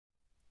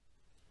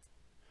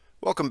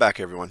Welcome back,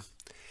 everyone.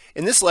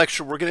 In this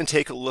lecture, we're going to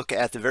take a look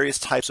at the various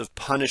types of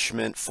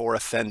punishment for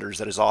offenders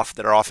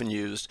that are often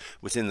used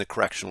within the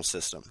correctional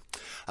system.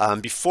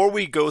 Before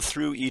we go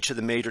through each of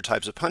the major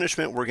types of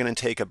punishment, we're going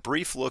to take a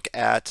brief look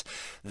at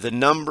the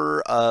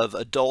number of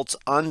adults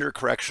under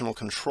correctional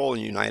control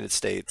in the United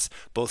States,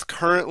 both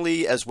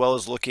currently as well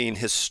as looking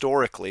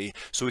historically,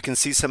 so we can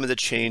see some of the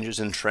changes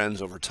and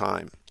trends over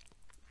time.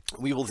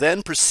 We will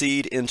then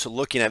proceed into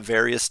looking at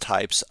various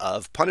types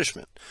of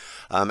punishment.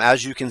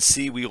 As you can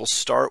see, we will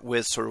start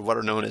with sort of what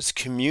are known as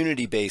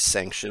community-based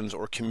sanctions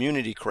or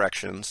community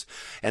corrections,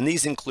 and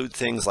these include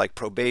things like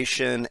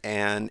probation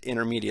and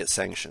intermediate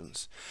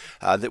sanctions.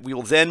 That we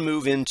will then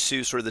move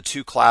into sort of the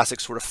two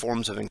classic sort of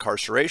forms of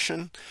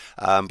incarceration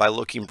by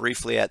looking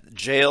briefly at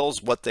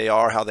jails, what they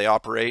are, how they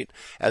operate,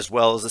 as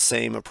well as the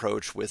same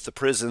approach with the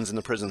prisons and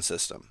the prison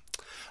system.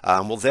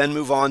 We'll then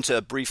move on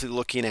to briefly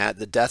looking at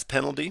the death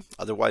penalty,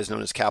 otherwise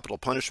known as capital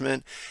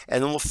punishment,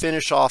 and then we'll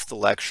finish off the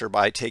lecture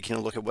by taking a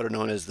look at what are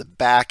known as the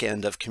back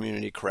end of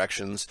community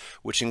corrections,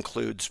 which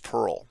includes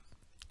parole.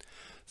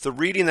 The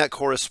reading that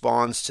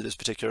corresponds to this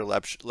particular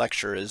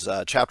lecture is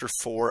Chapter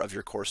 4 of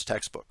your course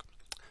textbook.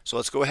 So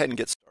let's go ahead and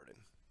get started.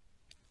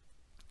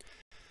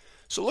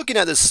 So looking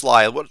at this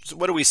slide, what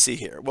do we see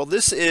here? Well,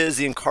 this is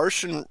the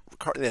incarceration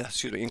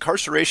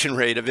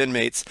rate of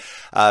inmates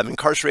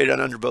incarcerated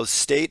under both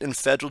state and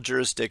federal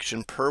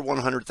jurisdiction per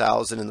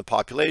 100,000 in the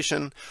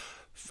population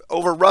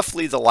over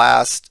roughly the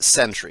last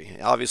century.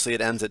 Obviously, it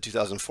ends at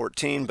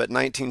 2014, but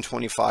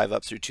 1925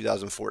 up through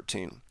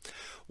 2014.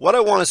 What I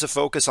want us to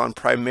focus on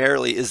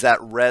primarily is that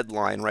red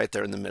line right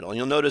there in the middle.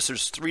 You'll notice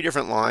there's three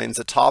different lines.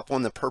 The top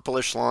one, the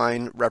purplish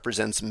line,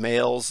 represents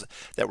males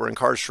that were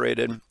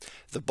incarcerated.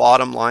 The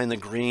bottom line, the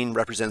green,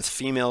 represents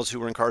females who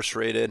were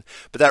incarcerated.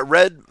 But that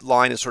red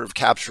line sort of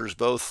captures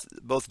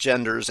both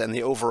genders and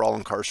the overall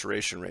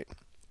incarceration rate.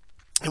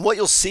 And what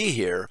you'll see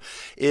here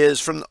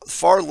is from the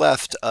far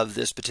left of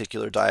this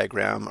particular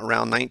diagram,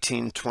 around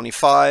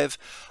 1925,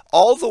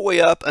 all the way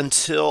up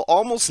until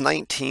almost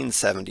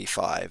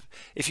 1975.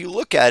 If you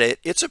look at it,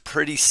 it's a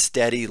pretty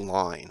steady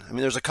line. I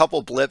mean, there's a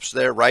couple blips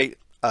there, right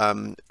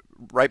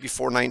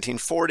before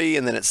 1940,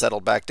 and then it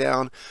settled back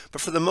down. But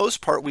for the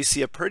most part, we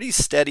see a pretty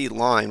steady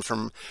line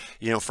from,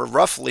 for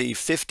roughly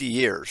 50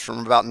 years, from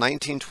about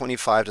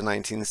 1925 to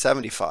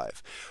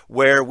 1975,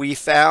 where we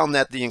found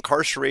that the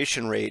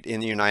incarceration rate in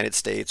the United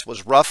States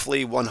was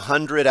roughly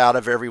 100 out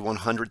of every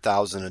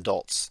 100,000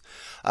 adults.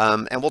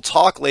 And we'll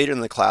talk later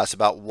in the class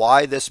about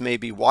why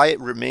it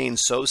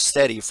remains so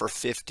steady for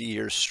 50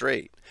 years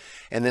straight.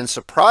 And then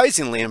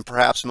surprisingly, and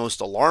perhaps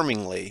most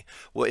alarmingly,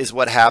 is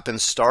what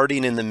happened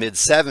starting in the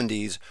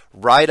mid-70s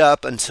right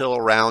up until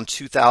around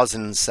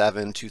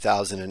 2007,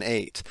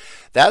 2008.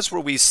 That's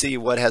where we see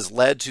what has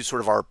led to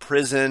sort of our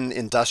prison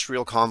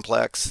industrial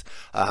complex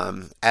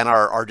and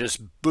our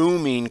just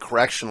booming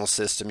correctional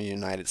system in the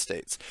United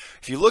States.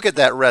 If you look at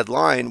that red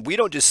line, we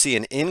don't just see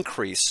an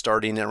increase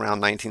starting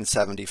around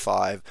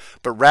 1975,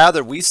 but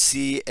rather we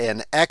see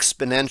an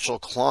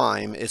exponential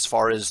climb as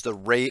far as the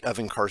rate of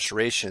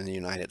incarceration in the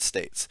United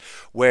States,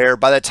 where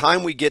by the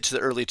time we get to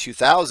the early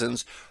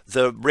 2000s,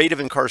 the rate of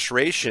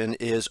incarceration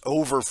is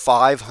over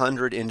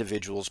 500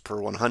 individuals per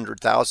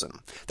 100,000.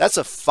 That's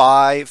a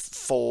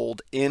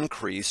five-fold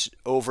increase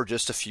over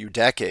just a few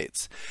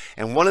decades.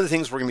 And one of the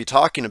things we're going to be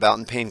talking about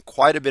and paying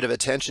quite a bit of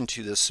attention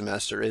to this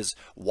semester is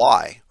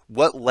why.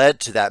 What led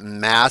to that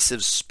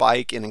massive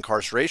spike in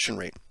incarceration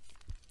rate?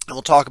 And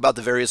we'll talk about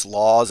the various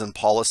laws and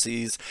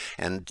policies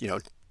and,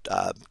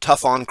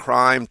 tough on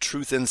crime,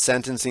 truth in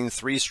sentencing,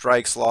 3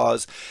 strikes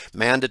laws,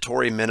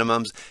 mandatory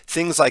minimums,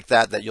 things like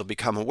that you'll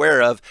become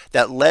aware of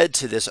that led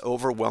to this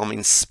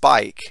overwhelming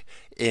spike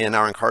in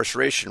our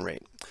incarceration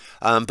rate.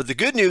 But the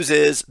good news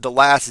is the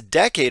last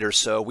decade or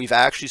so, we've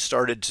actually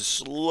started to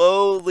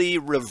slowly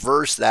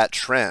reverse that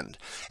trend.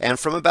 And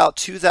from about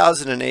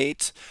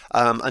 2008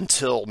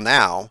 until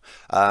now,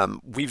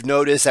 we've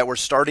noticed that we're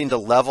starting to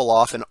level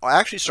off and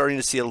actually starting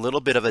to see a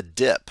little bit of a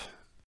dip.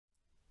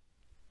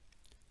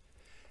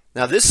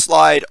 Now this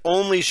slide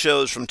only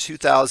shows from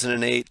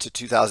 2008 to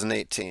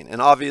 2018,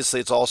 and obviously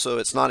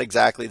it's not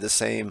exactly the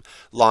same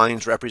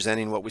lines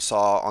representing what we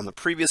saw on the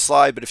previous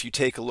slide, but if you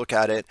take a look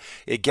at it,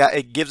 it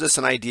gives us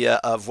an idea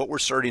of what we're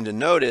starting to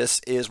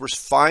notice is we're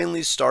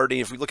finally starting,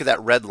 if we look at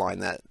that red line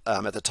that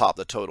at the top,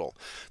 the total,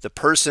 the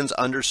persons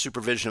under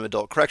supervision of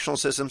adult correctional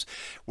systems,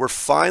 we're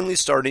finally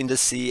starting to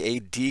see a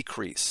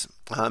decrease.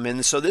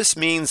 And so this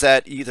means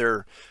that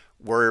either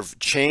we've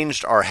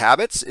changed our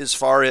habits as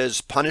far as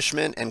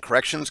punishment and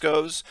corrections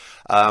goes,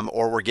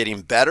 or we're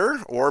getting better,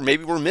 or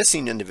maybe we're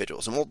missing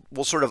individuals. And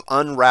we'll sort of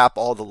unwrap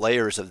all the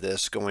layers of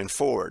this going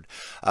forward.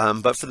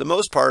 But for the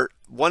most part,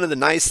 one of the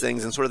nice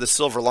things and sort of the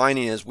silver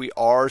lining is we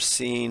are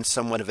seeing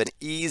somewhat of an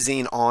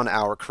easing on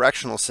our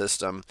correctional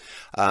system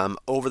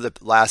over the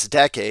last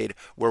decade,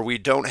 where we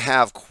don't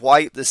have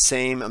quite the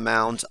same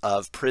amount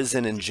of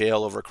prison and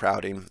jail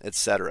overcrowding,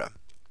 etc.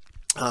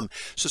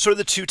 So sort of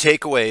the two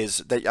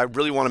takeaways that I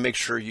really want to make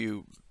sure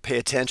you pay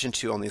attention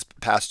to on these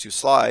past 2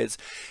 slides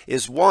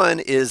is one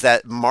is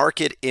that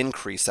market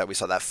increase that we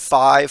saw, that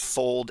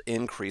 5-fold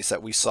increase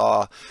that we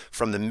saw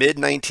from the mid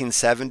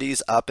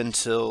 1970s up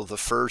until the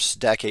first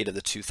decade of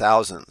the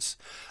 2000s.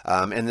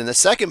 And then the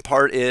second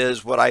part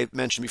is what I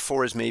mentioned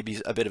before is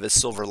maybe a bit of a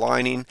silver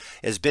lining,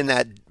 has been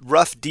that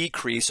rough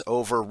decrease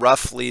over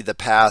roughly the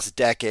past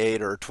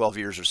decade or 12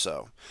 years or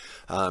so.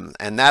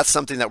 And that's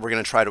something that we're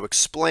going to try to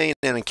explain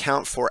and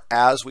account for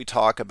as we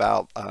talk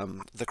about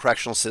the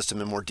correctional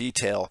system in more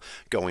detail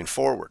going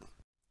forward.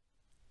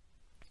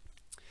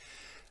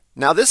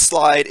 Now this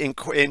slide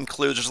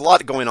includes, there's a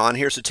lot going on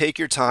here, so take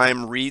your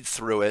time, read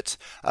through it.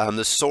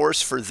 The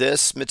source for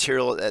this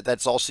material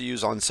that's also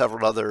used on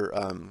several other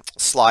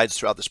slides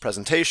throughout this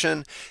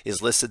presentation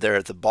is listed there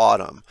at the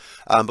bottom.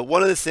 But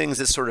one of the things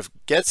this sort of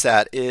gets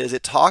at is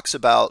it talks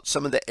about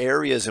some of the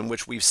areas in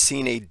which we've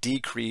seen a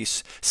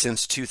decrease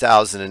since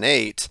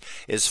 2008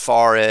 as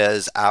far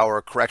as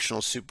our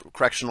correctional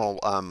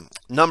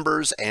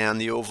numbers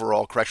and the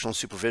overall correctional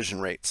supervision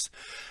rates.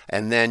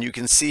 And then you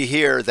can see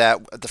here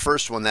that the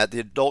first one, that the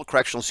adult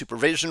correctional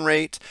supervision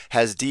rate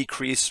has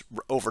decreased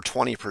over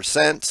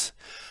 20%.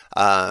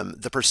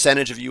 The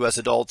percentage of U.S.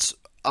 adults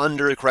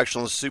under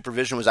correctional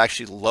supervision was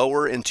actually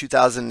lower in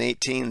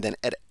 2018 than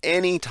at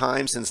any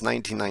time since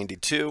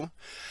 1992.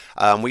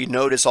 We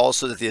notice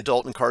also that the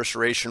adult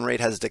incarceration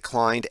rate has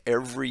declined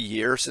every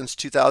year since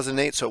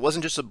 2008. So it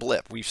wasn't just a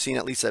blip. We've seen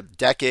at least a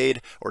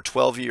decade or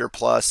 12-year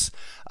plus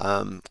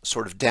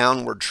sort of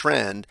downward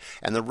trend.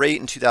 And the rate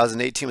in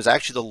 2018 was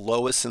actually the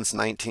lowest since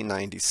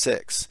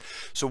 1996.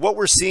 So what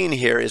we're seeing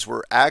here is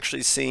we're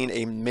actually seeing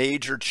a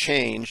major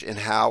change in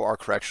how our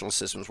correctional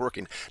system is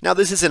working. Now,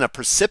 this isn't a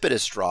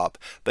precipitous drop,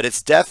 but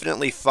it's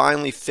definitely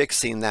finally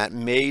fixing that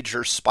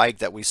major spike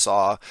that we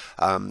saw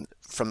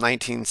from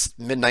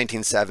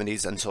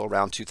mid-1970s until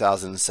around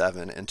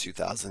 2007 and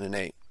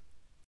 2008.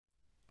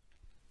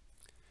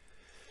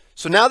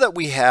 So now that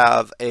we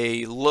have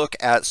a look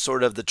at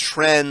sort of the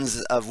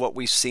trends of what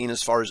we've seen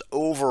as far as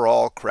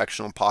overall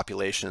correctional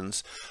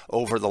populations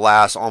over the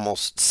last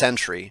almost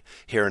century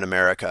here in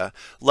America,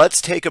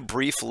 let's take a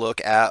brief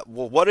look at,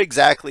 well, what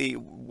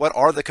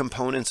are the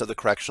components of the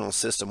correctional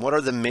system? What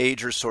are the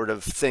major sort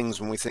of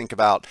things when we think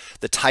about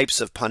the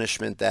types of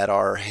punishment that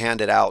are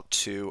handed out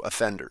to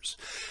offenders?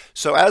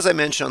 So as I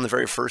mentioned on the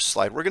very first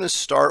slide, we're going to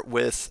start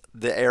with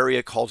the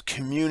area called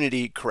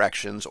community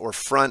corrections or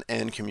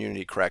front-end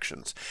community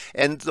corrections.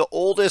 And the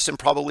oldest and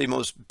probably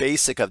most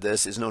basic of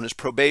this is known as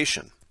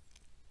probation.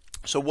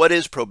 So what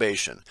is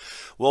probation?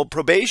 Well,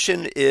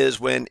 probation is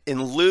when,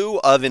 in lieu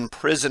of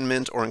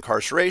imprisonment or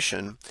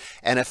incarceration,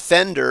 an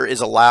offender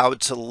is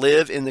allowed to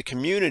live in the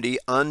community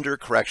under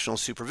correctional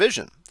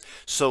supervision,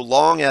 so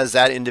long as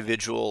that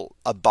individual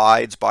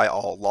abides by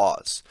all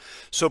laws.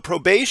 So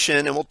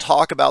probation, and we'll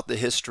talk about the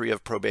history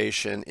of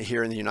probation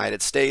here in the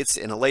United States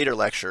in a later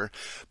lecture,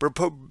 but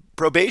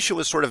probation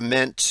was sort of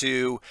meant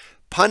to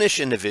punish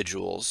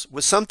individuals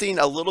with something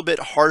a little bit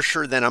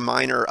harsher than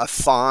a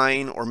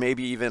fine, or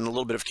maybe even a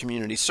little bit of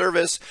community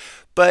service,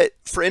 but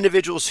for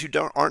individuals who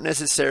aren't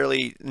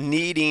necessarily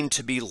needing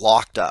to be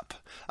locked up.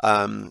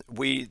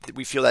 We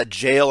feel that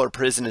jail or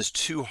prison is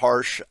too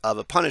harsh of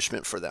a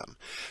punishment for them.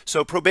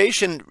 So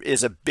probation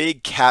is a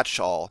big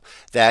catch-all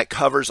that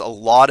covers a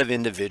lot of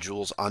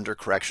individuals under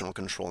correctional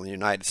control in the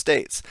United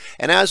States.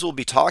 And as we'll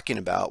be talking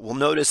about, we'll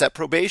notice that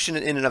probation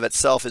in and of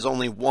itself is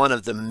only one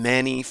of the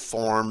many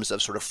forms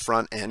of sort of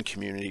front-end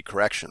community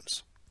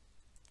corrections.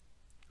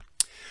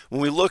 When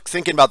we look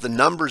thinking about the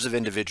numbers of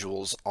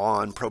individuals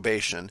on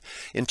probation,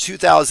 in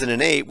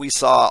 2008 we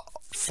saw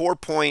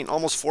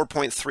almost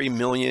 4.3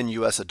 million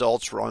U.S.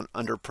 adults were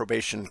under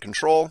probation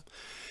control.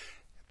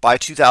 By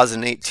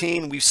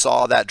 2018, we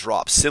saw that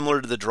drop,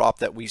 similar to the drop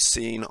that we've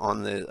seen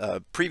on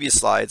the previous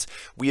slides.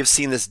 We have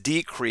seen this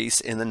decrease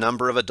in the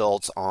number of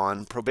adults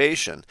on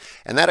probation,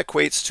 and that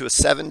equates to a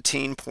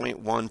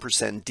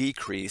 17.1%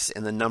 decrease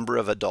in the number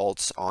of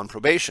adults on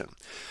probation.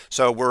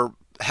 So we're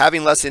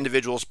having less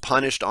individuals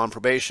punished on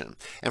probation.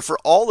 And for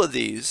all of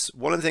these,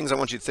 one of the things I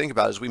want you to think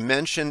about is we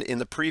mentioned in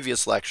the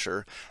previous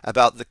lecture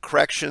about the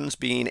corrections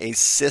being a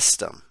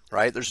system,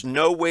 right? There's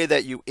no way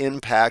that you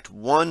impact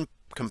one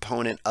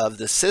component of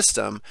the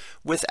system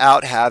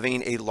without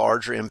having a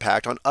larger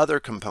impact on other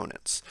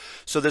components.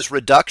 So this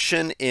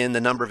reduction in the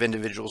number of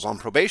individuals on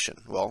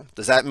probation, well,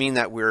 does that mean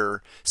that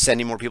we're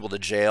sending more people to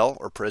jail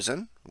or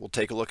prison? We'll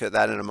take a look at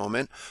that in a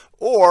moment.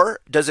 Or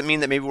does it mean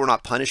that maybe we're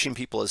not punishing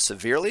people as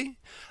severely?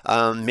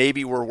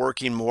 Maybe we're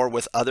working more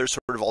with other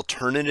sort of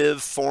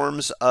alternative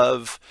forms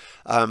of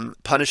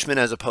punishment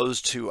as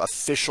opposed to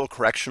official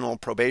correctional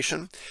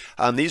probation.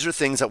 These are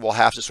things that we'll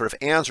have to sort of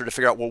answer to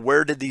figure out, well,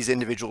 where did these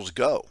individuals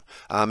go?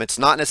 It's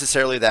not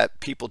necessarily that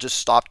people just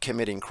stopped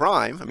committing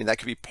crime. I mean, that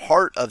could be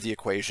part of the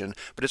equation,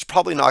 but it's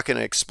probably not going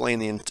to explain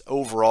the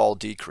overall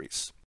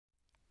decrease.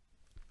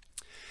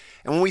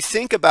 And when we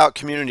think about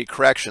community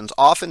corrections,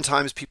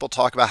 oftentimes people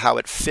talk about how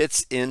it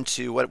fits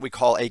into what we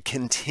call a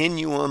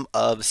continuum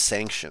of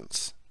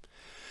sanctions.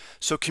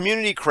 So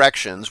community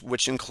corrections,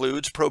 which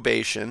includes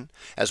probation,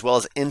 as well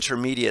as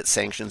intermediate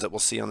sanctions that we'll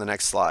see on the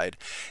next slide,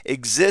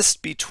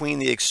 exist between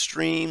the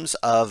extremes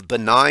of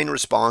benign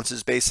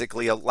responses,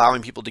 basically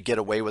allowing people to get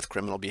away with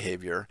criminal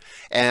behavior,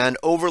 and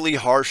overly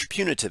harsh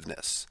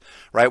punitiveness,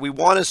 right? We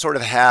want to sort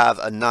of have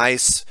a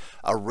nice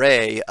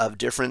array of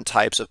different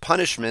types of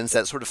punishments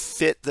that sort of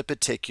fit the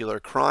particular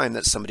crime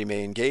that somebody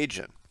may engage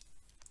in.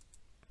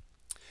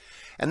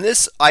 And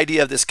this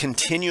idea of this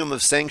continuum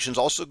of sanctions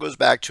also goes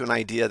back to an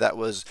idea that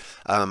was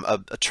a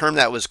term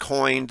that was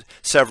coined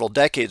several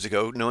decades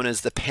ago, known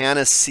as the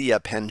panacea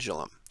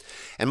pendulum.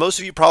 And most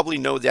of you probably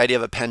know the idea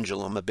of a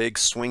pendulum, a big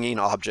swinging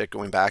object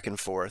going back and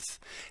forth.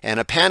 And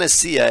a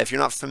panacea, if you're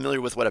not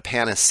familiar with what a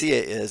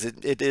panacea is,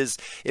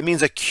 it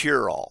means a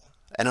cure-all,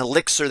 an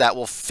elixir that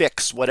will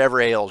fix whatever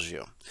ails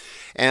you.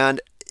 And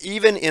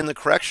even in the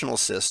correctional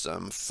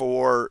system,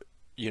 for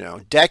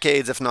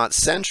decades, if not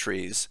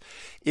centuries,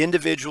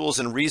 individuals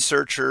and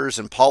researchers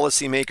and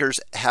policymakers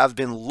have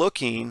been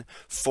looking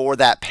for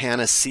that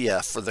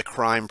panacea for the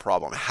crime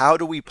problem. How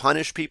do we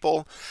punish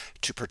people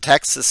to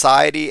protect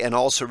society and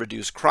also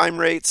reduce crime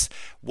rates?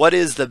 What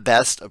is the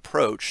best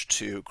approach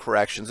to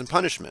corrections and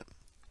punishment?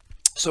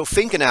 So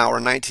Finkenauer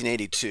in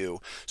 1982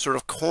 sort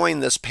of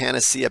coined this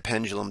panacea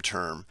pendulum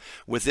term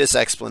with this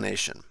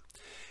explanation.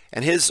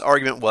 And his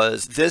argument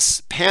was,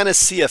 this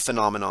panacea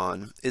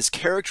phenomenon is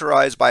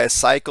characterized by a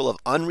cycle of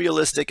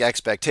unrealistic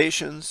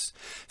expectations,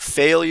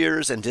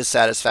 failures and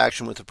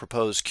dissatisfaction with the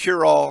proposed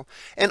cure-all,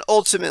 and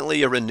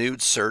ultimately a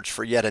renewed search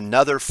for yet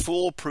another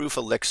foolproof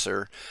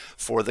elixir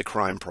for the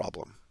crime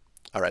problem.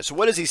 All right, so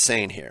what is he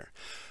saying here?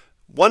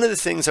 One of the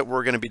things that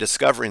we're going to be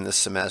discovering this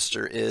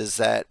semester is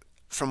that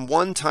from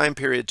one time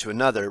period to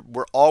another,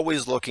 we're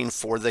always looking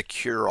for the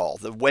cure-all,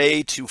 the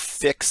way to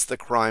fix the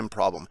crime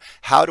problem.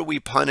 How do we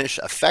punish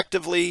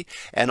effectively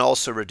and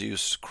also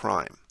reduce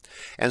crime?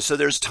 And so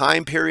there's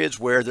time periods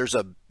where there's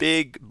a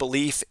big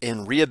belief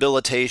in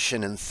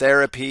rehabilitation and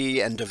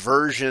therapy and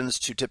diversions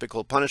to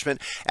typical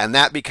punishment, and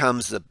that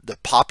becomes the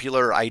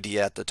popular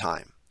idea at the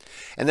time.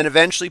 And then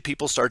eventually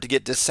people start to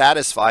get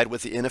dissatisfied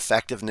with the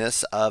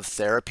ineffectiveness of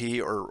therapy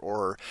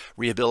or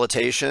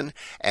rehabilitation,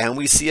 and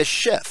we see a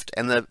shift,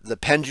 and the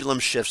pendulum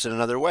shifts in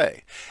another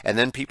way. And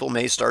then people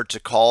may start to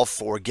call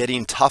for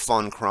getting tough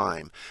on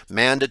crime,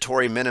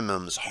 mandatory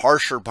minimums,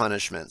 harsher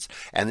punishments,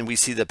 and then we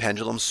see the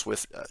pendulum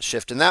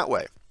shift in that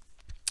way.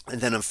 And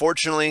then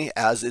unfortunately,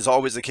 as is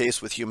always the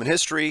case with human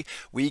history,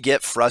 we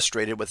get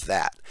frustrated with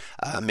that.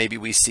 Maybe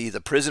we see the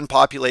prison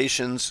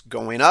populations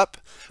going up,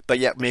 but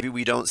yet maybe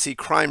we don't see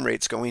crime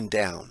rates going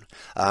down.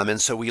 And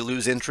so we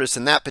lose interest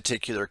in that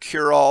particular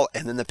cure-all,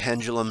 and then the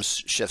pendulum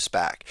shifts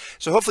back.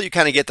 So hopefully you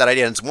kind of get that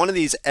idea. And it's one of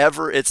these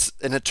it's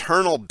an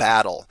eternal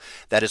battle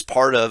that is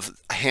part of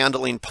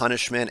handling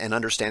punishment and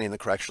understanding the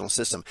correctional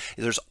system.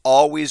 There's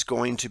always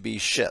going to be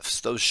shifts.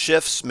 Those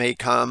shifts may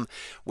come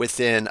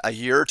within a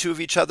year or two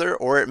of each other,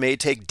 or it may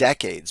take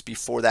decades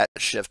before that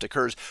shift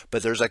occurs,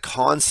 but there's a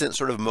constant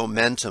sort of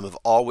momentum of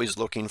always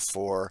looking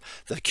for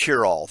the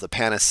cure-all, the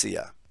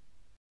panacea.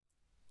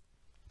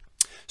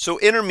 So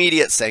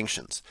intermediate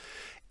sanctions.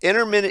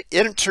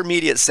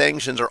 Intermediate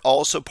sanctions are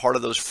also part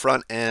of those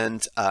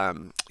front-end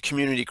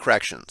community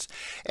corrections.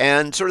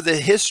 And sort of the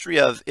history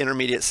of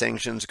intermediate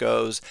sanctions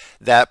goes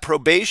that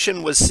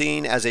probation was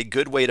seen as a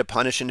good way to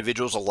punish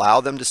individuals,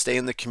 allow them to stay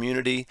in the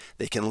community,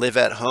 they can live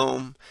at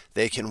home,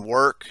 they can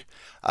work,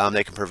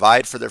 they can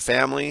provide for their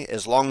family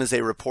as long as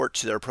they report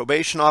to their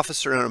probation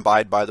officer and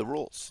abide by the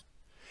rules.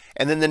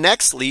 And then the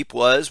next leap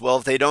was, well,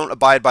 if they don't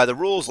abide by the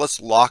rules, let's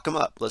lock them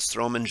up, let's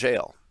throw them in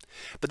jail.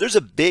 But there's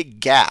a big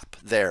gap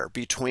there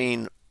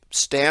between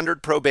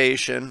standard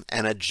probation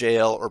and a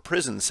jail or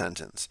prison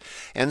sentence.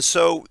 And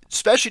so,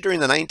 especially during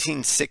the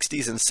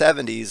 1960s and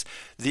 70s,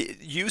 the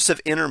use of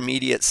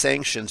intermediate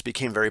sanctions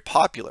became very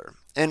popular.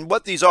 And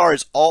what these are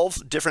is all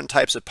different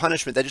types of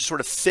punishment that just sort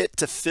of fit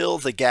to fill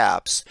the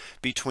gaps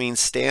between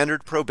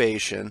standard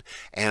probation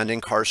and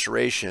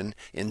incarceration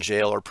in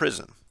jail or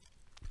prison.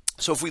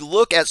 So if we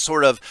look at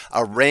sort of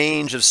a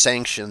range of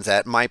sanctions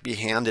that might be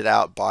handed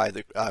out by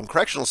the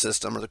correctional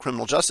system or the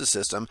criminal justice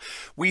system,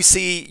 we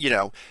see,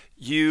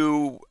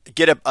 you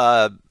get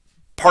a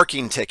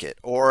parking ticket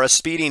or a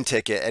speeding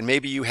ticket, and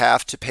maybe you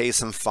have to pay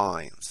some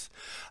fines.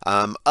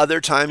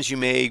 Other times you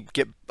may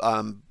get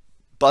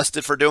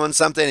busted for doing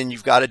something and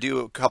you've got to do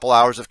a couple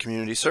hours of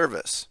community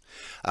service.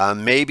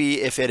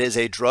 Maybe if it is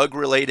a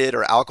drug-related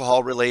or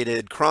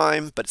alcohol-related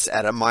crime, but it's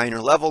at a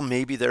minor level,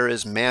 maybe there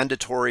is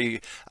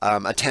mandatory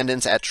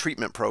attendance at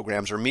treatment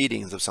programs or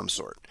meetings of some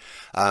sort.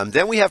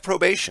 Then we have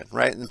probation,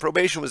 right? And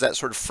probation was that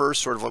sort of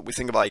first sort of what we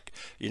think of like,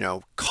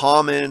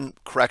 common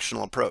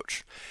correctional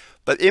approach.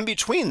 But in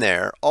between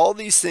there, all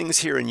these things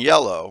here in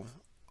yellow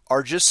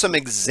are just some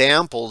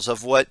examples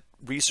of what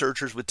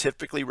researchers would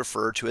typically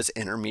refer to as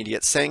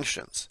intermediate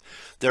sanctions.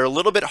 They're a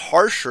little bit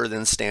harsher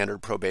than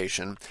standard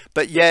probation,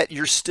 but yet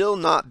you're still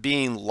not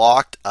being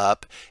locked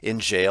up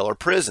in jail or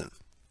prison.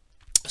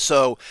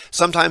 So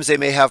sometimes they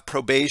may have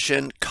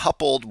probation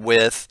coupled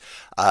with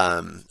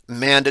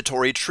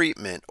mandatory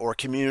treatment or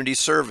community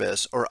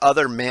service or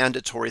other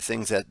mandatory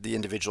things that the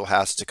individual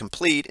has to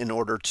complete in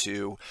order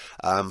to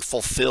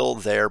fulfill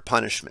their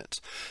punishment.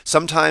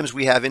 Sometimes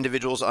we have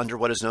individuals under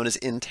what is known as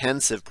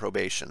intensive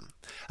probation.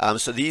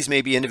 So these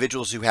may be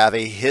individuals who have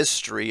a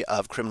history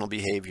of criminal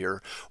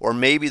behavior, or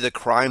maybe the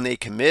crime they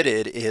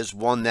committed is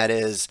one that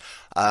is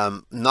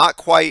not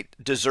quite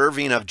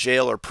deserving of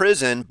jail or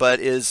prison, but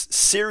is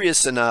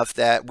serious enough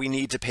that we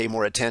need to pay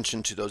more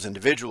attention to those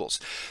individuals.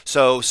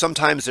 So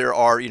sometimes there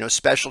are,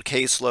 special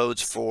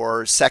caseloads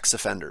for sex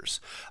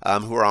offenders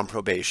who are on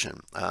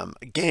probation,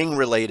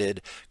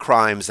 gang-related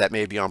crimes that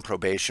may be on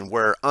probation,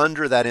 where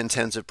under that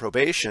intensive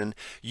probation,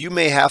 you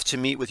may have to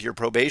meet with your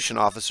probation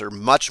officer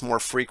much more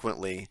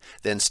frequently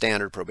than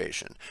standard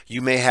probation.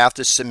 You may have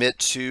to submit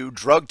to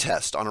drug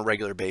tests on a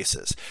regular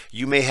basis.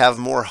 You may have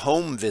more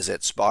home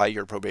visits by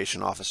your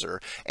probation officer,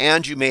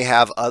 and you may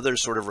have other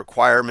sort of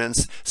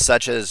requirements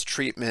such as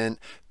treatment,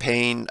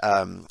 pain,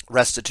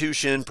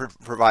 restitution,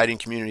 providing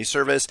community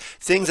service,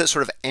 things that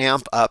sort of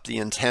amp up the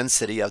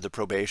intensity of the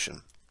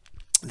probation.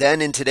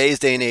 Then in today's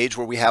day and age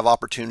where we have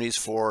opportunities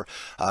for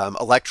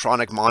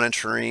electronic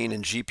monitoring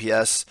and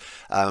GPS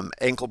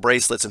ankle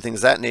bracelets and things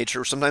of that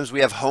nature, sometimes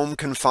we have home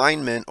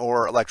confinement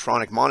or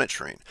electronic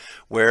monitoring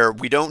where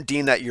we don't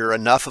deem that you're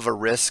enough of a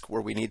risk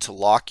where we need to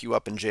lock you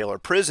up in jail or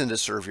prison to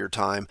serve your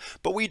time,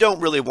 but we don't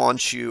really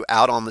want you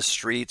out on the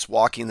streets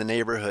walking the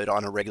neighborhood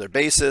on a regular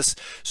basis.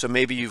 So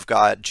maybe you've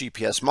got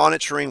GPS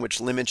monitoring, which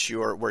limits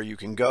where you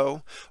can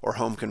go, or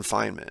home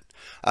confinement.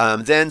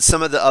 Then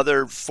some of the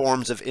other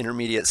forms of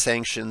intermediate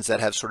sanctions that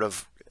have sort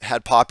of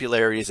had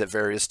popularities at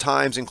various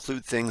times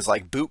include things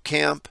like boot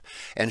camp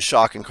and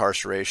shock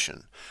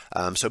incarceration.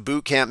 So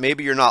boot camp,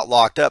 maybe you're not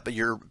locked up, but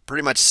you're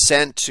pretty much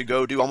sent to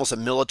go do almost a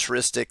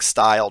militaristic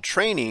style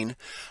training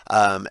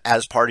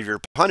as part of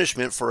your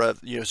punishment for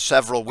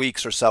several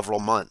weeks or several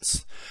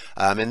months.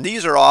 And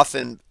these are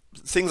often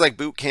things like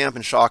boot camp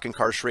and shock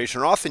incarceration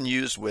are often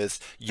used with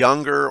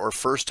younger or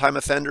first-time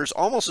offenders,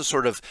 almost to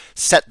sort of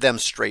set them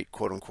straight,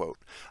 quote unquote,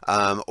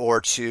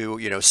 or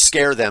to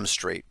scare them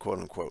straight, quote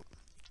unquote.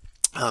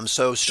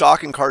 So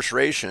shock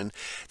incarceration,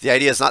 the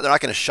idea is they're not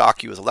going to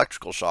shock you with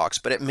electrical shocks,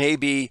 but it may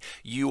be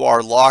you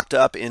are locked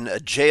up in a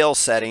jail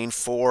setting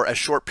for a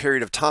short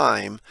period of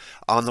time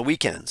on the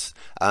weekends,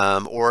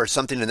 or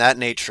something in that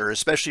nature,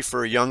 especially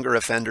for younger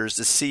offenders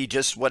to see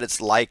just what it's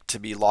like to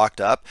be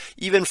locked up,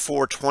 even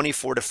for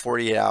 24 to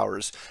 48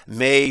 hours,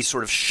 may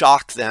sort of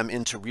shock them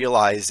into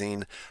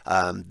realizing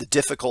the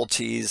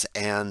difficulties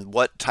and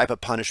what type of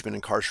punishment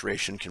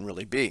incarceration can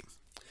really be.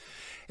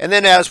 And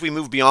then as we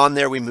move beyond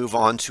there, we move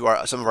on to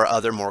some of our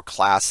other more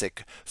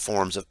classic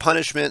forms of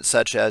punishment,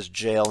 such as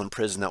jail and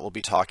prison, that we'll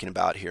be talking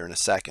about here in a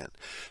second.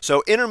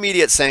 So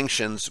intermediate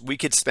sanctions, we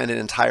could spend an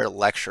entire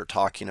lecture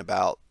talking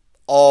about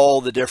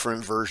all the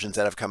different versions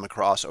that have come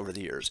across over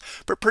the years.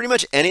 But pretty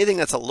much anything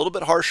that's a little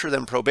bit harsher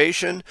than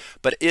probation,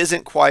 but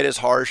isn't quite as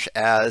harsh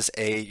as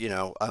a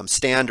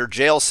standard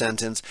jail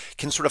sentence,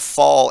 can sort of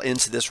fall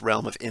into this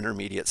realm of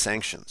intermediate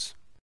sanctions.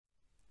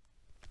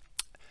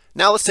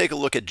 Now let's take a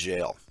look at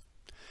jail.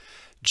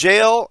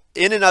 Jail,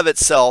 in and of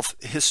itself,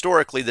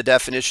 historically, the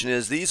definition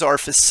is these are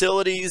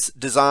facilities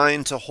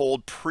designed to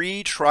hold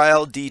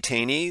pre-trial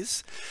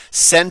detainees,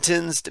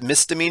 sentenced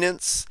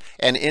misdemeanants,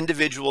 and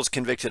individuals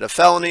convicted of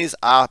felonies.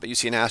 But you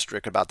see an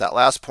asterisk about that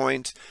last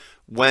point,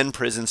 when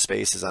prison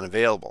space is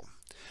unavailable.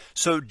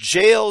 So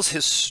jails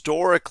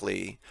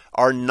historically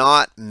are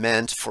not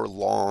meant for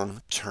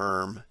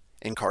long-term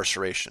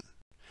incarceration.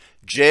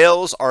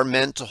 Jails are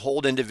meant to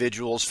hold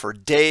individuals for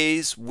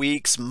days,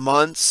 weeks,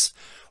 months,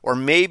 or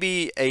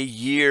maybe a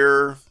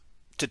year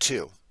to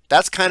two.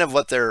 That's kind of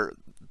what they're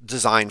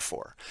designed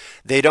for.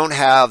 They don't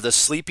have the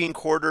sleeping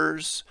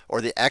quarters or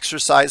the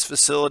exercise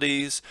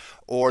facilities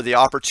or the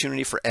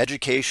opportunity for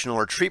educational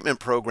or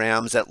treatment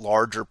programs that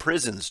larger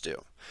prisons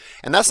do.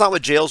 And that's not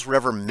what jails were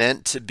ever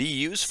meant to be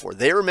used for.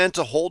 They were meant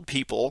to hold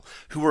people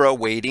who were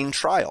awaiting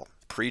trial,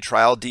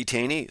 pre-trial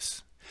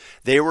detainees.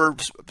 They were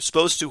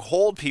supposed to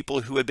hold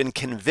people who had been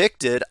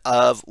convicted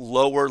of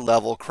lower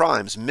level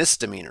crimes,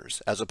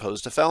 misdemeanors, as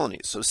opposed to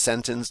felonies, so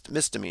sentenced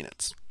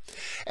misdemeanants.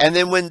 And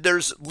then when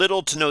there's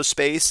little to no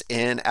space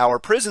in our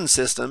prison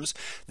systems,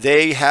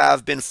 they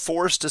have been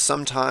forced to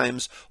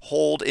sometimes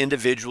hold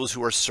individuals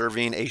who are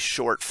serving a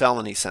short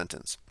felony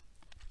sentence.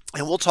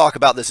 And we'll talk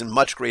about this in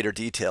much greater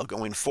detail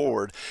going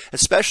forward,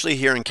 especially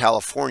here in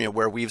California,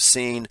 where we've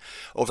seen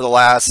over the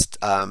last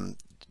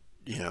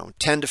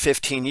 10 to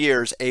 15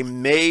 years, a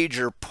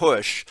major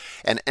push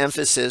and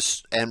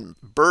emphasis and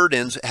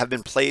burdens have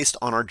been placed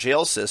on our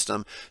jail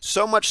system,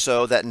 so much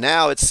so that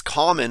now it's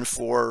common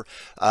for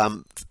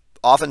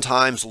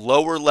oftentimes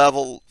lower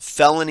level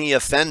felony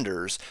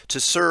offenders to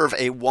serve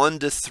a 1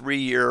 to 3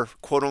 year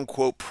quote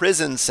unquote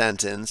prison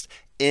sentence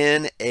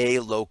in a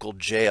local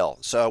jail.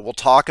 So we'll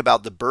talk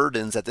about the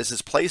burdens that this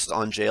has placed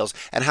on jails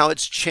and how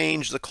it's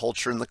changed the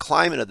culture and the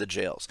climate of the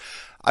jails.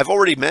 I've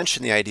already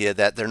mentioned the idea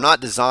that they're not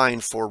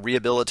designed for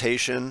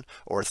rehabilitation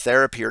or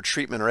therapy or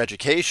treatment or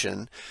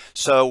education.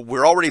 So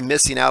we're already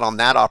missing out on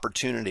that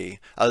opportunity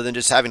other than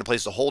just having a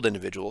place to hold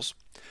individuals.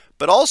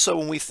 But also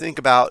when we think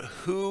about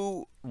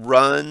who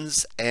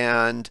runs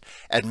and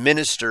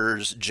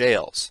administers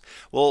jails.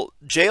 Well,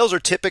 jails are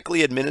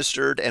typically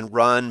administered and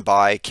run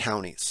by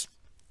counties.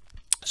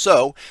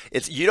 So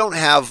you don't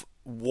have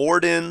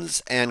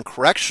wardens and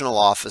correctional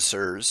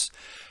officers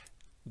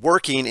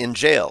working in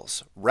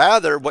jails.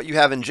 Rather, what you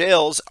have in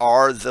jails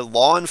are the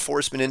law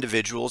enforcement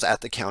individuals at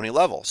the county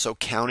level, so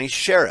county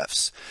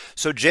sheriffs.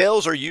 So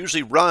jails are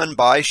usually run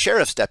by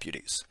sheriff's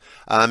deputies.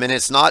 And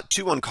it's not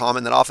too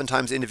uncommon that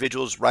oftentimes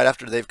individuals, right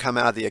after they've come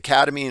out of the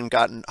academy and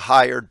gotten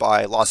hired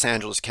by Los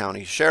Angeles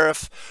County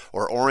Sheriff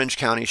or Orange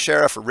County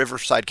Sheriff or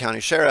Riverside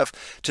County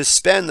Sheriff, to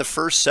spend the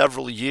first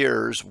several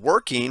years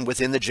working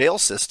within the jail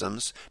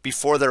systems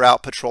before they're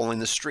out patrolling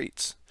the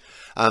streets.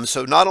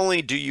 So not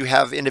only do you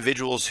have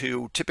individuals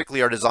who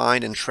typically are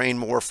designed and trained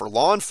more for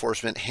law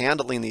enforcement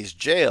handling these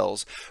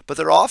jails, but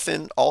they're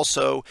often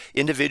also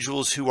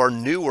individuals who are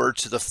newer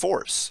to the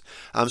force.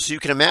 So you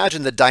can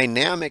imagine the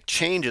dynamic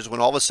changes when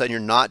all of a sudden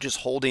you're not just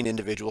holding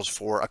individuals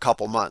for a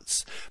couple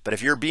months, but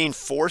if you're being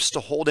forced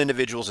to hold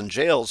individuals in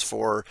jails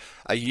for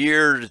a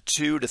year to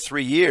 2 to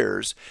 3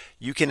 years,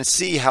 you can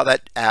see how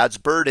that adds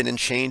burden and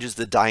changes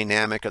the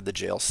dynamic of the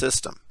jail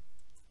system.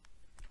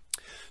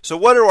 So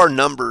what do our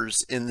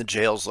numbers in the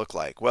jails look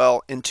like?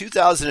 Well, in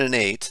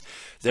 2008,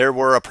 there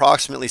were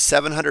approximately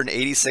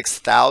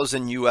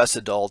 786,000 U.S.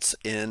 adults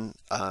in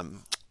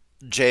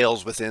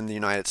jails within the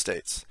United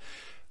States.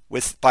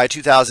 By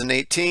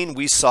 2018,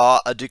 we saw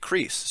a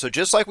decrease. So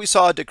just like we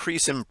saw a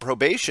decrease in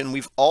probation,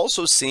 we've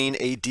also seen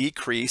a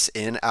decrease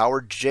in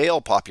our jail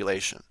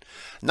population.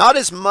 Not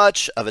as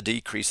much of a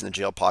decrease in the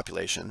jail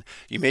population.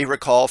 You may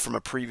recall from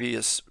a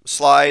previous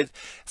slide,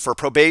 for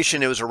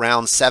probation, it was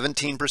around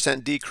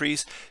 17%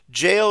 decrease.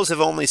 Jails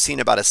have only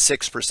seen about a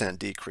 6%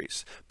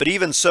 decrease. But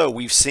even so,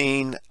 we've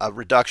seen a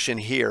reduction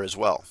here as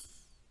well.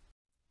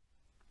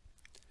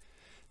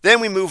 Then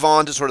we move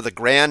on to sort of the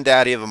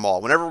granddaddy of them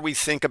all. Whenever we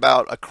think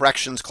about a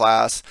corrections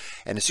class,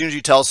 and as soon as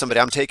you tell somebody,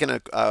 I'm taking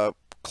a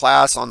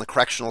class on the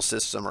correctional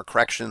system or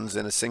corrections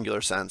in a singular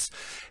sense,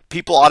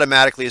 people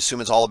automatically assume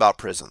it's all about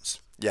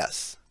prisons.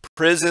 Yes,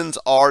 prisons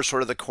are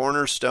sort of the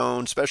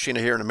cornerstone, especially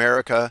here in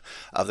America,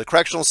 of the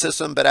correctional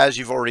system. But as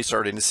you've already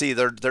started to see,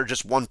 they're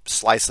just one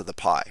slice of the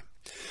pie.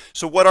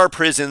 So what are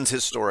prisons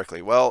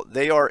historically? Well,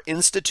 they are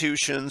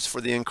institutions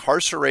for the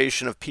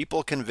incarceration of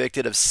people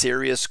convicted of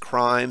serious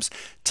crimes,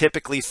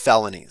 typically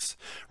felonies,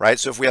 right?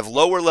 So if we have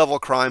lower level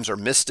crimes or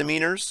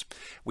misdemeanors,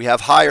 we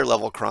have higher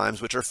level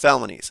crimes, which are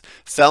felonies.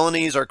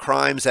 Felonies are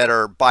crimes that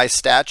are by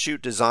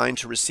statute designed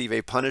to receive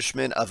a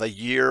punishment of a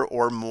year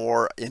or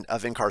more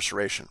of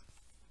incarceration.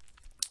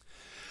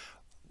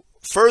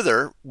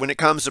 Further, when it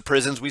comes to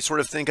prisons, we sort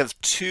of think of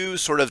two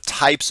sort of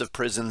types of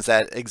prisons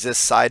that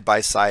exist side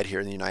by side here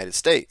in the United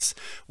States.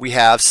 We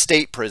have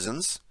state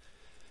prisons,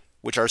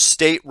 which are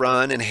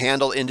state-run and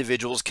handle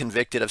individuals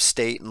convicted of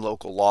state and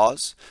local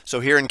laws. So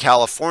here in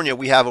California,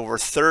 we have over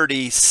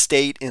 30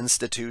 state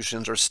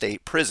institutions or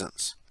state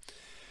prisons.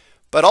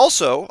 But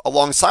also,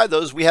 alongside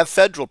those, we have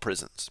federal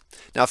prisons.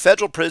 Now,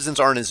 federal prisons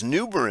aren't as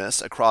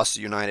numerous across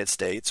the United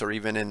States, or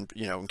even in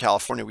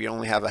California, we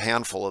only have a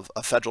handful of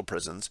federal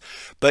prisons,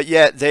 but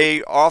yet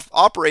they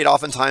operate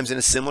oftentimes in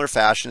a similar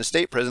fashion as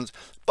state prisons,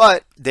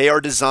 but they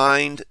are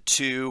designed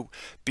to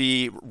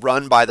be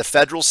run by the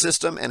federal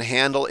system and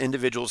handle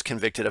individuals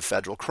convicted of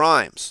federal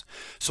crimes.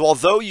 So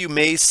although you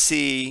may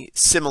see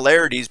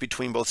similarities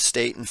between both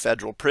state and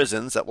federal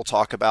prisons that we'll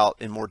talk about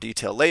in more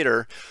detail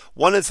later,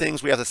 one of the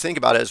things we have to think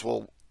about is,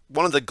 well,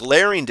 one of the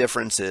glaring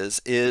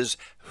differences is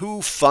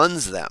who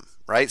funds them,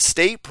 right?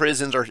 State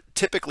prisons are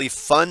typically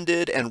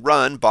funded and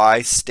run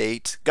by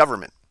state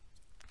government,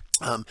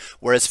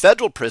 whereas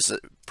federal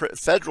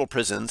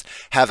prisons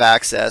have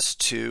access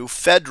to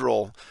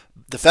the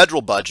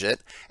federal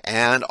budget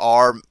and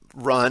are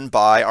run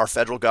by our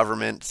federal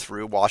government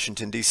through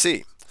Washington,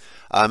 D.C.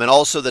 And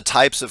also the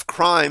types of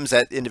crimes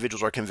that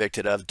individuals are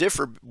convicted of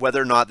differ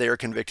whether or not they are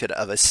convicted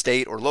of a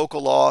state or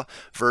local law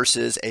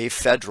versus a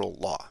federal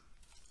law.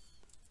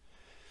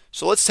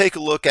 So let's take a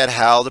look at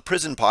how the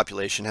prison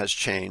population has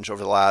changed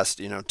over the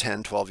last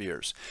 10, 12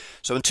 years.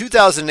 So in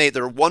 2008,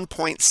 there were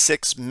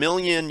 1.6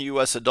 million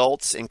U.S.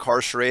 adults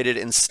incarcerated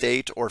in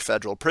state or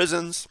federal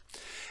prisons.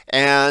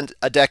 And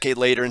a decade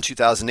later in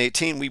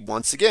 2018,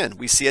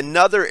 we see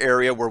another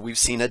area where we've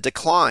seen a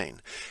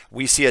decline.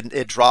 We see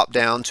it drop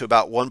down to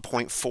about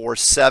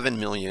 1.47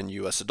 million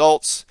U.S.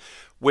 adults,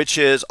 which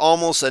is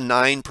almost a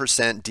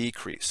 9%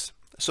 decrease.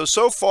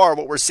 So far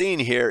what we're seeing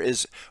here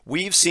is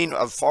we've seen,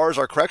 as far as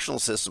our correctional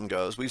system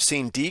goes, we've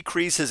seen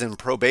decreases in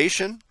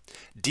probation,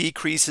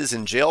 decreases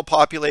in jail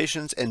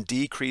populations, and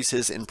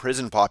decreases in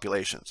prison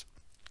populations.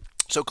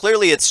 So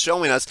clearly it's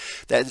showing us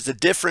that it's a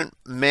different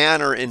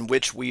manner in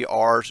which we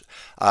are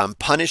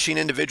punishing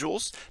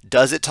individuals.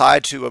 Does it tie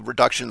to a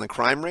reduction in the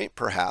crime rate?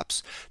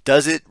 Perhaps.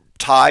 Does it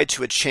tie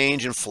to a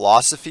change in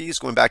philosophies?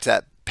 Going back to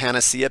that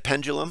panacea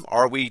pendulum?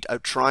 Are we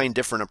trying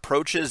different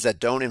approaches that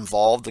don't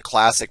involve the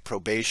classic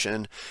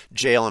probation,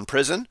 jail, and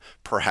prison?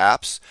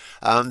 Perhaps.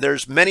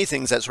 There's many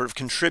things that sort of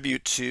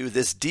contribute to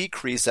this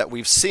decrease that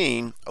we've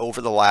seen over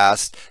the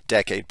last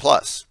decade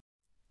plus.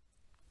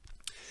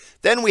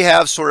 Then we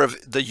have sort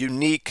of the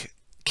unique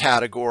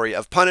category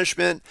of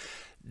punishment,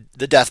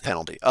 the death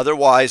penalty,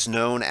 otherwise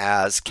known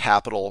as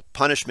capital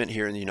punishment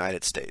here in the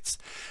United States.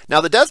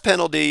 Now, the death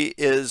penalty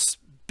has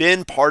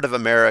been part of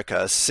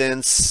America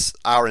since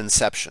our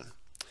inception.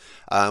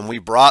 We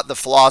brought the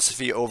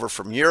philosophy over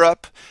from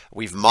Europe.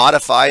 We've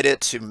modified it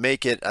to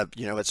make it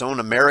its own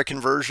American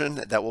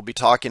version that we'll be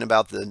talking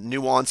about the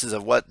nuances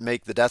of what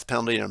make the death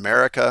penalty in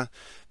America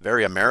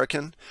very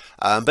American.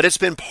 But it's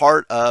been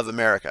part of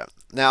America.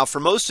 Now, for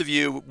most of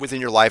you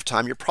within your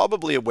lifetime, you're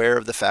probably aware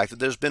of the fact that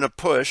there's been a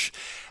push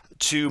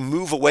to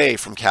move away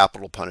from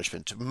capital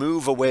punishment, to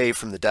move away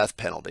from the death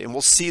penalty. And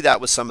we'll see that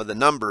with some of the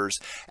numbers,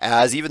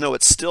 as even though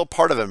it's still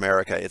part of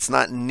America, it's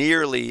not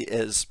nearly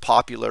as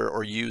popular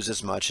or used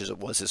as much as it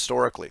was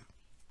historically.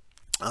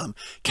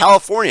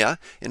 California,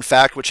 in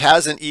fact, which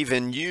hasn't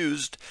even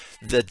used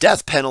the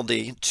death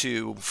penalty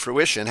to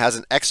fruition,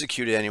 hasn't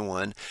executed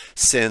anyone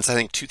since, I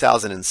think,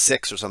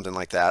 2006 or something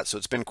like that. So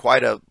it's been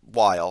quite a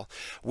while.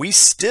 We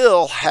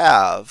still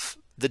have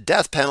the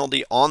death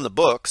penalty on the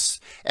books,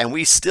 and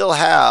we still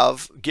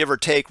have, give or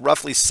take,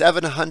 roughly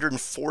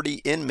 740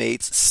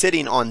 inmates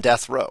sitting on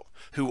death row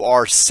who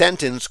are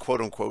sentenced, quote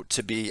unquote,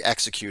 to be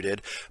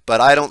executed, but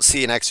I don't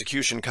see an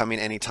execution coming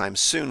anytime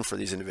soon for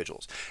these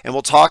individuals. And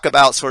we'll talk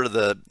about sort of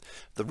the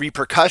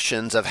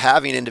repercussions of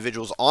having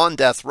individuals on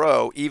death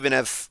row, even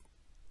if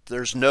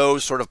there's no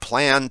sort of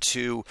plan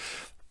to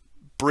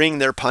bring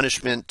their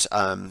punishment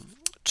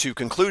to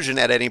conclusion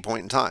at any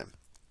point in time.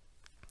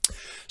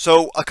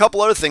 So a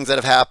couple other things that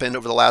have happened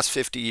over the last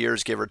 50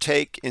 years, give or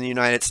take, in the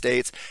United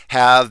States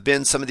have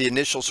been some of the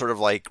initial sort of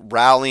like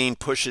rallying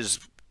pushes,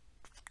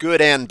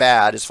 good and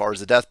bad, as far as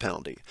the death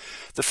penalty.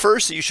 The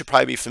first that you should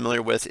probably be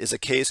familiar with is a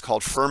case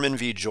called Furman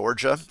v.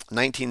 Georgia,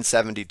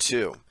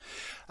 1972.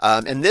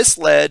 And this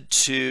led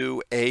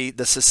to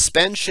the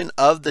suspension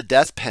of the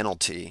death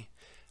penalty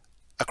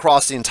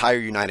across the entire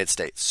United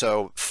States.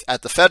 So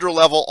at the federal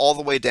level all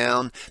the way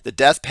down, the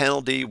death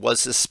penalty was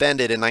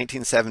suspended in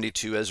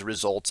 1972 as a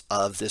result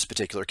of this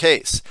particular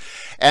case.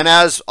 And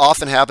as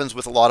often happens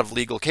with a lot of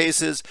legal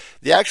cases,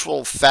 the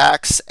actual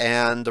facts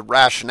and the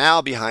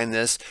rationale behind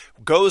this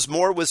goes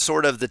more with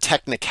sort of the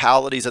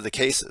technicalities of the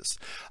cases.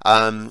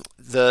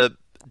 The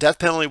death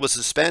penalty was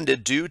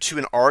suspended due to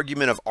an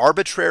argument of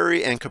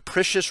arbitrary and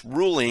capricious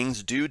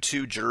rulings due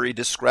to jury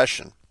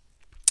discretion.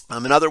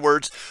 In other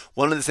words,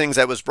 one of the things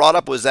that was brought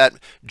up was that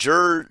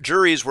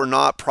juries were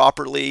not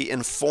properly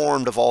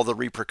informed of all the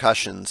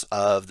repercussions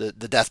of the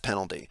death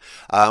penalty.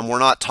 We're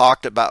not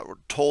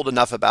told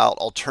enough about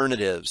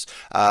alternatives,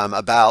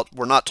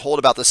 we're not told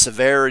about the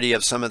severity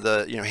of some of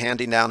the,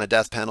 handing down a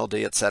death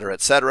penalty, et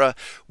cetera,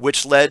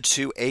 which led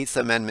to Eighth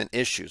Amendment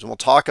issues. And we'll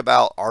talk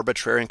about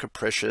arbitrary and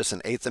capricious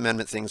and Eighth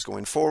Amendment things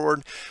going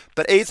forward.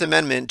 But Eighth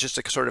Amendment, just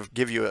to sort of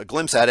give you a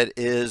glimpse at it,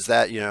 is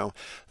that,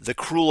 the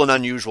cruel and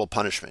unusual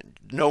punishment.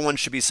 No one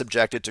should be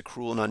subjected to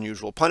cruel and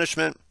unusual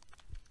punishment.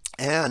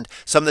 And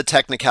some of the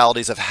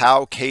technicalities of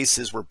how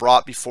cases were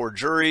brought before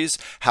juries,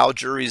 how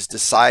juries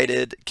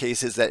decided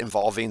cases that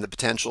involving the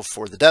potential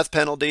for the death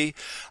penalty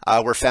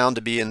were found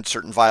to be in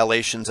certain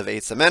violations of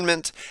Eighth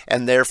Amendment,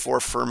 and therefore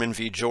Furman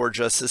v.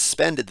 Georgia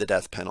suspended the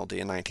death penalty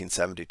in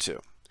 1972.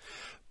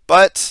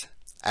 But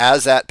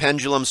as that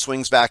pendulum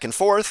swings back and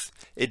forth,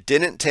 it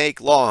didn't take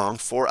long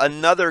for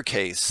another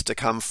case to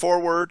come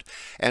forward,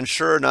 and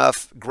sure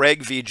enough,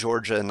 Gregg v.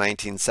 Georgia in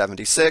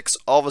 1976,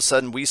 all of a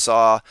sudden we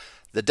saw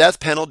the death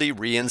penalty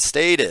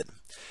reinstated.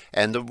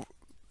 And the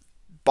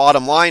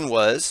bottom line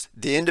was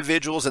the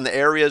individuals in the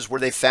areas where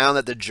they found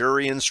that the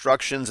jury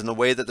instructions and the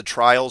way that the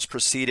trials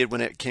proceeded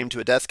when it came to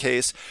a death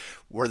case,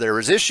 where there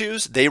was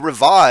issues, they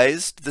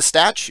revised the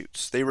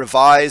statutes. They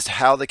revised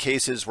how the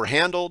cases were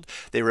handled.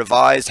 They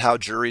revised how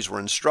juries were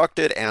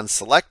instructed and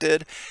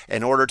selected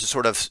in order to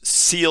sort of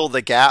seal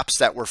the gaps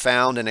that were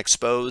found and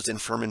exposed in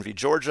Furman v.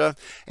 Georgia.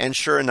 And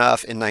sure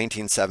enough, in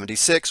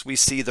 1976, we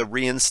see the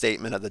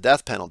reinstatement of the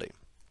death penalty.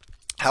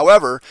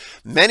 However,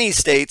 many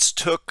states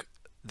took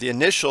the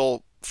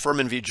initial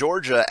Furman v.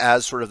 Georgia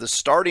as sort of the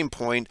starting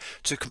point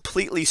to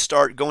completely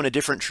start going a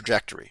different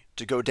trajectory,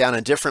 to go down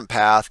a different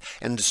path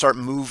and to start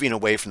moving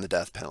away from the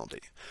death penalty.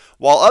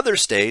 While other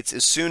states,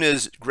 as soon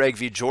as Gregg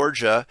v.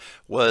 Georgia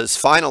was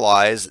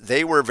finalized,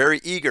 they were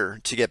very eager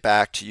to get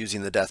back to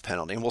using the death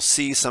penalty. And we'll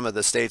see some of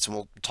the states, and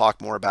we'll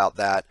talk more about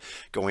that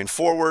going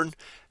forward.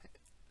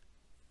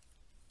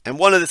 And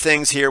one of the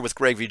things here with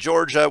Gregg v.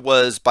 Georgia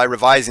was by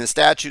revising the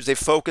statutes, they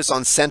focus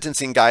on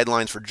sentencing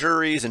guidelines for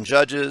juries and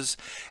judges,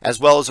 as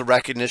well as a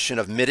recognition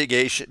of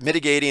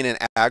mitigating and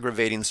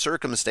aggravating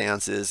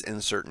circumstances in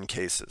certain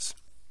cases.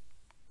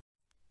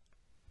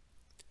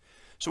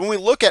 So when we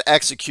look at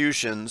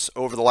executions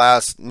over the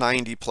last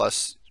 90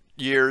 plus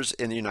years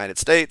in the United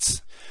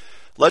States,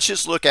 let's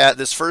just look at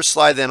this first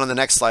slide, then on the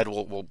next slide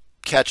we'll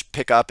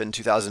pick up in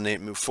 2008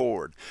 and move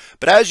forward.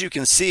 But as you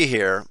can see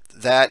here,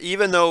 that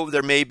even though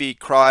there may be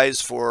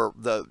cries for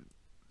the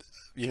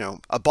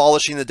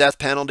abolishing the death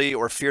penalty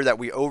or fear that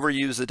we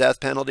overuse the death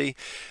penalty,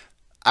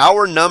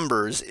 our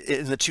numbers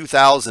in the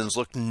 2000s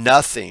looked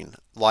nothing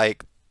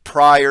like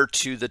prior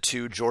to the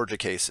two Georgia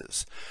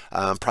cases,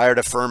 prior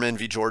to Furman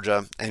v.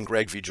 Georgia and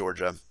Gregg v.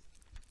 Georgia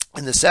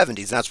in the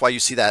 70s. That's why you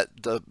see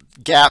that the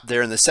gap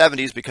there in the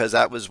 70s, because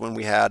that was when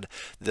we had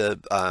the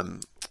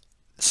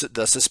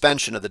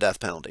suspension of the death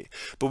penalty.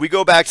 But we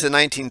go back to the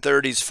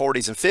 1930s,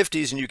 40s, and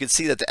 50s, and you can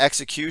see that the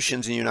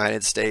executions in the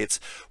United States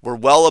were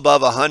well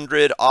above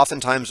 100,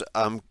 oftentimes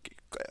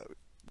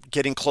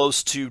getting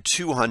close to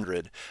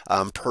 200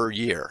 per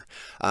year.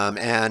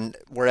 And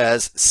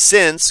whereas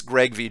since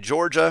Gregg v.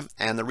 Georgia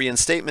and the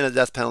reinstatement of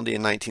the death penalty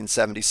in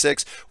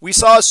 1976, we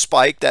saw a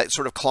spike that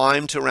sort of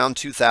climbed to around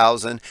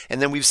 2,000,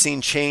 and then we've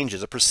seen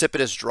changes, a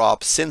precipitous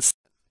drop since.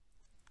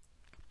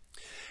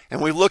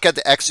 And we look at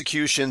the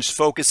executions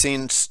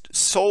focusing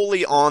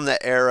solely on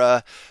the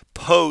era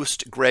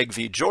post Gregg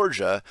v.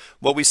 Georgia.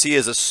 What we see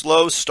is a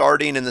slow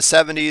starting in the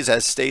 70s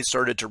as states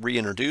started to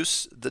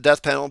reintroduce the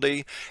death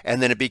penalty,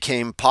 and then it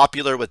became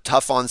popular with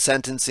tough on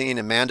sentencing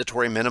and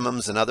mandatory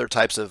minimums and other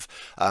types of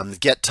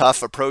get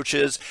tough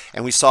approaches.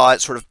 And we saw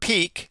it sort of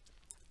peak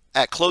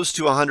at close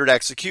to 100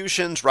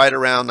 executions right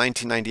around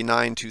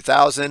 1999,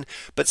 2000.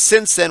 But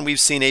since then,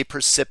 we've seen a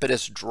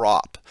precipitous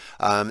drop.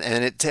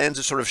 And it tends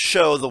to sort of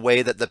show the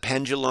way that the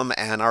pendulum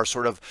and our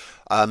sort of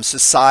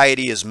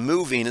society is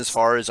moving as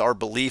far as our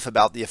belief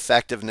about the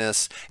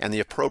effectiveness and the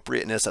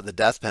appropriateness of the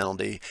death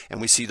penalty,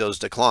 and we see those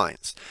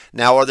declines.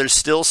 Now, are there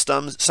still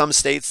some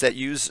states that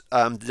use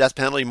the death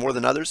penalty more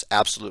than others?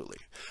 Absolutely.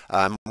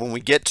 When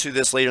we get to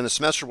this later in the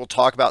semester, we'll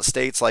talk about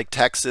states like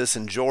Texas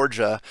and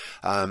Georgia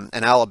and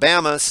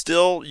Alabama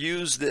still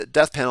use the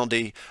death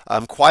penalty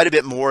quite a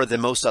bit more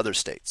than most other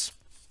states.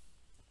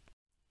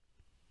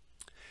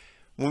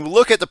 When we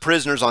look at the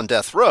prisoners on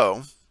death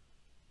row,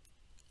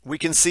 we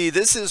can see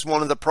this is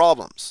one of the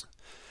problems.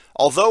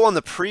 Although on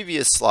the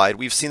previous slide,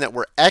 we've seen that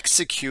we're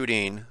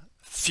executing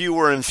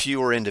fewer and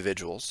fewer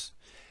individuals,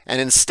 and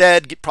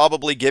instead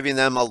probably giving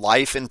them a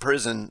life in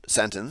prison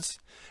sentence,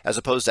 as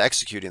opposed to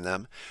executing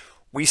them,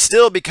 we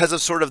still, because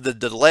of sort of the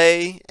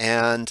delay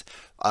and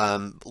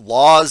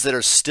laws that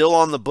are still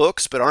on the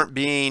books but aren't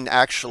being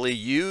actually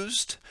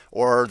used,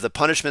 or the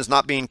punishment is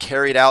not being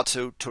carried out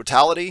to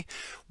totality,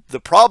 the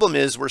problem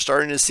is we're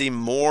starting to see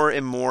more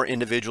and more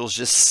individuals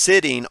just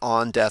sitting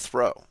on death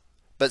row.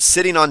 But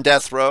sitting on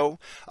death row,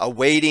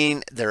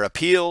 awaiting their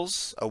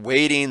appeals,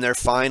 awaiting their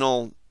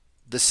final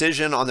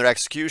decision on their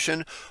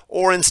execution,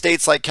 or in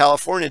states like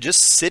California, just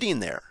sitting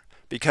there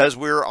because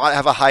we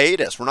have a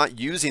hiatus. We're not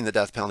using the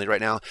death penalty right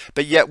now,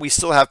 but yet we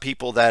still have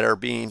people that are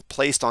being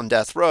placed on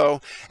death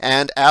row.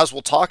 And as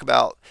we'll talk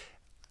about,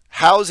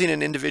 housing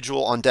an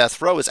individual on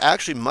death row is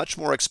actually much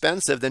more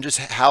expensive than just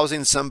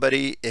housing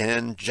somebody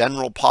in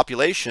general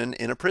population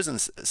in a prison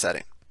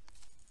setting.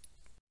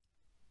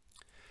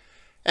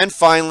 And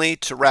finally,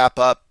 to wrap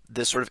up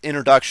this sort of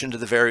introduction to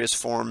the various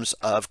forms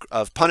of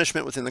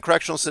punishment within the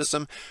correctional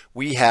system,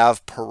 we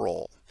have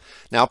parole.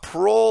 Now,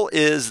 parole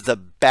is the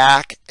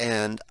back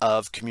end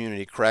of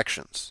community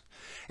corrections.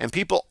 And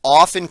people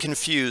often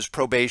confuse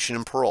probation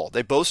and parole.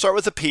 They both start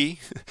with a P.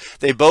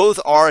 They both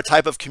are a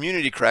type of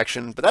community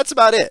correction, but that's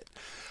about it.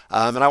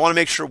 And I want to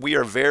make sure we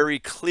are very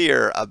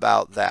clear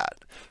about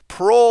that.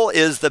 Parole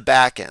is the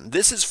back end.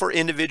 This is for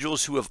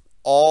individuals who have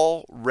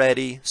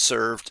already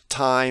served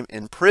time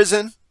in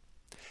prison,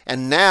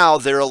 and now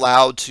they're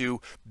allowed to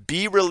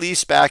be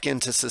released back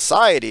into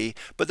society,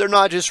 but they're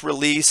not just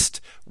released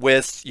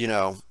with,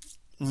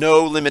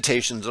 no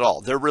limitations at all.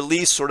 They're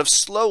released sort of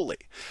slowly.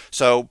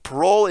 So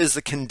parole is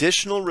the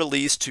conditional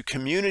release to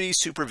community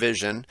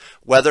supervision,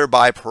 whether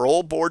by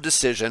parole board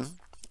decision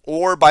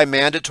or by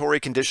mandatory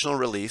conditional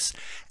release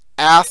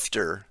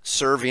after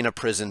serving a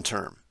prison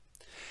term.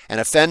 And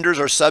offenders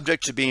are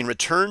subject to being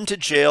returned to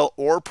jail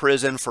or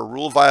prison for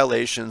rule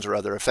violations or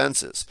other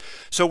offenses.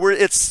 So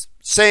it's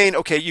saying,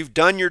 okay, you've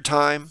done your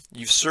time,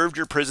 you've served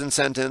your prison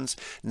sentence,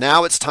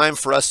 now it's time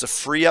for us to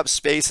free up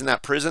space in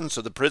that prison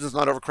so the prison's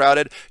not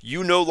overcrowded.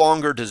 You no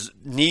longer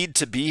need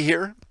to be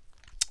here.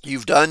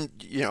 You've done,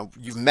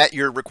 you've met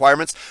your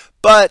requirements,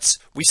 but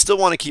we still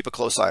want to keep a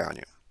close eye on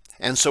you.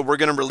 And so we're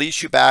going to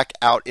release you back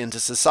out into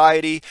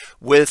society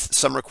with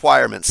some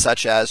requirements,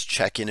 such as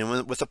checking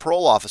in with a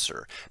parole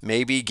officer,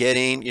 maybe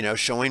getting,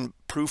 showing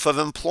proof of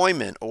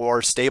employment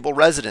or stable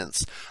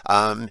residence,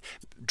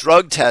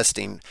 drug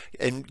testing,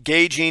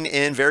 engaging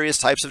in various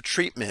types of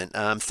treatment,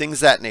 things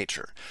of that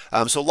nature.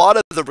 So a lot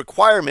of the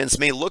requirements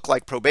may look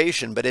like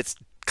probation, but it's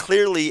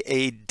clearly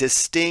a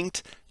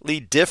distinctly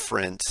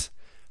different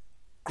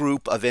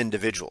group of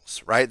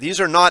individuals, right? These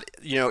are not,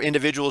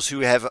 individuals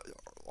who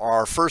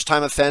are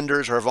first-time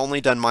offenders or have only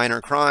done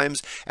minor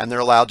crimes and they're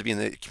allowed to be in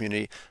the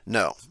community.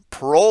 No.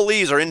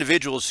 Parolees are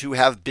individuals who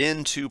have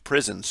been to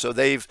prison. So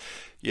they've,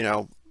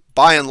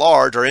 by and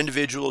large, are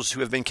individuals who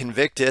have been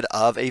convicted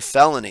of a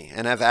felony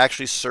and have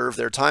actually served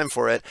their time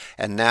for it,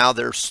 and now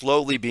they're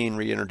slowly being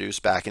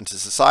reintroduced back into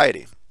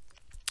society.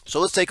 So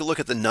let's take a look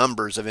at the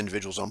numbers of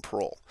individuals on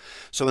parole.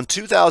 So in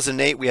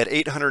 2008, we had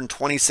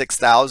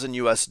 826,000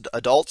 U.S.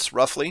 adults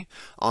roughly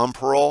on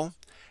parole.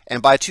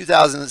 And by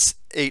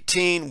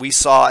 2018, we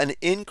saw an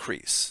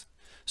increase.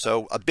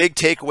 So a big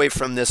takeaway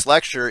from this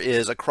lecture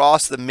is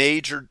across the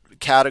major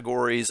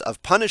categories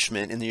of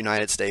punishment in the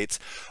United States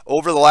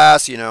over the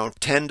last,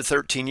 10 to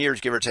 13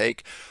 years, give or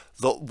take,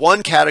 the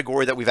one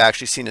category that we've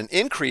actually seen an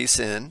increase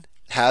in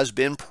has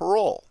been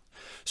parole.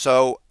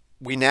 So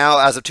we now,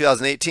 as of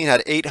 2018,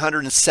 had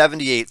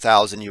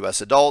 878,000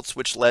 U.S. adults,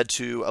 which led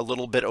to a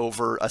little bit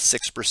over a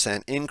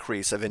 6%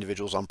 increase of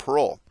individuals on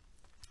parole.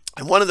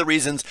 And one of the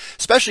reasons,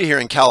 especially here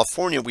in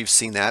California, we've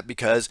seen that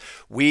because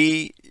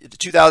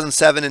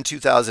 2007 and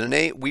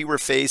 2008, we were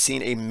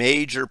facing a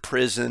major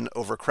prison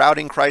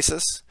overcrowding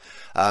crisis.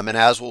 And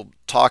as we'll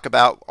talk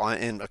about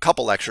in a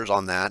couple lectures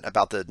on that,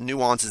 about the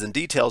nuances and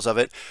details of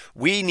it,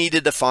 we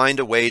needed to find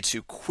a way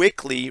to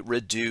quickly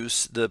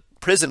reduce the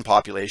prison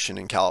population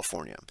in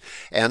California.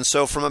 And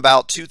so from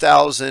about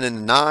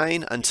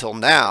 2009 until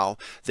now,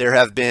 there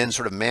have been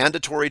sort of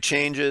mandatory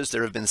changes,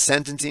 there have been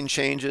sentencing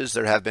changes,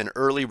 there have been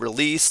early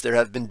release, there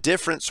have been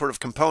different sort of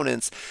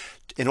components.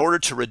 In order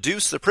to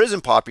reduce the prison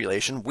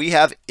population, we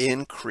have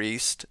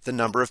increased the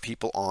number of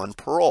people on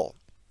parole.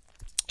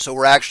 So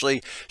we're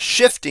actually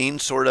shifting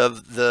sort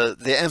of the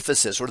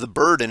emphasis or the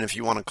burden, if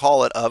you want to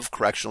call it, of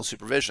correctional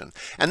supervision.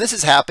 And this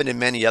has happened in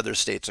many other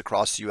states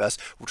across the U.S.,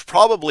 which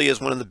probably is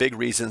one of the big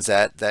reasons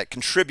that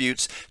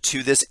contributes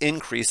to this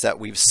increase that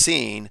we've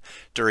seen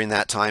during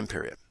that time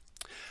period.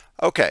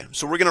 Okay,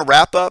 so we're going to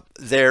wrap up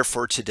there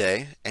for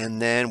today, and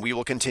then we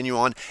will continue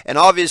on. And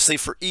obviously,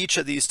 for each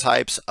of these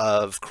types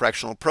of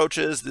correctional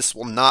approaches, this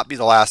will not be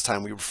the last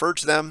time we refer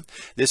to them.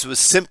 This was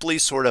simply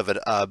sort of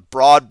a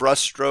broad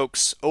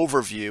brushstrokes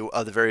overview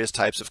of the various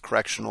types of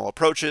correctional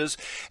approaches,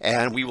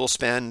 and we will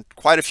spend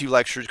quite a few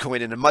lectures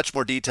going into much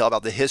more detail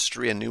about the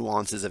history and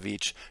nuances of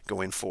each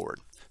going forward.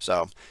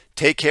 So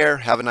take care,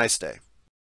 have a nice day.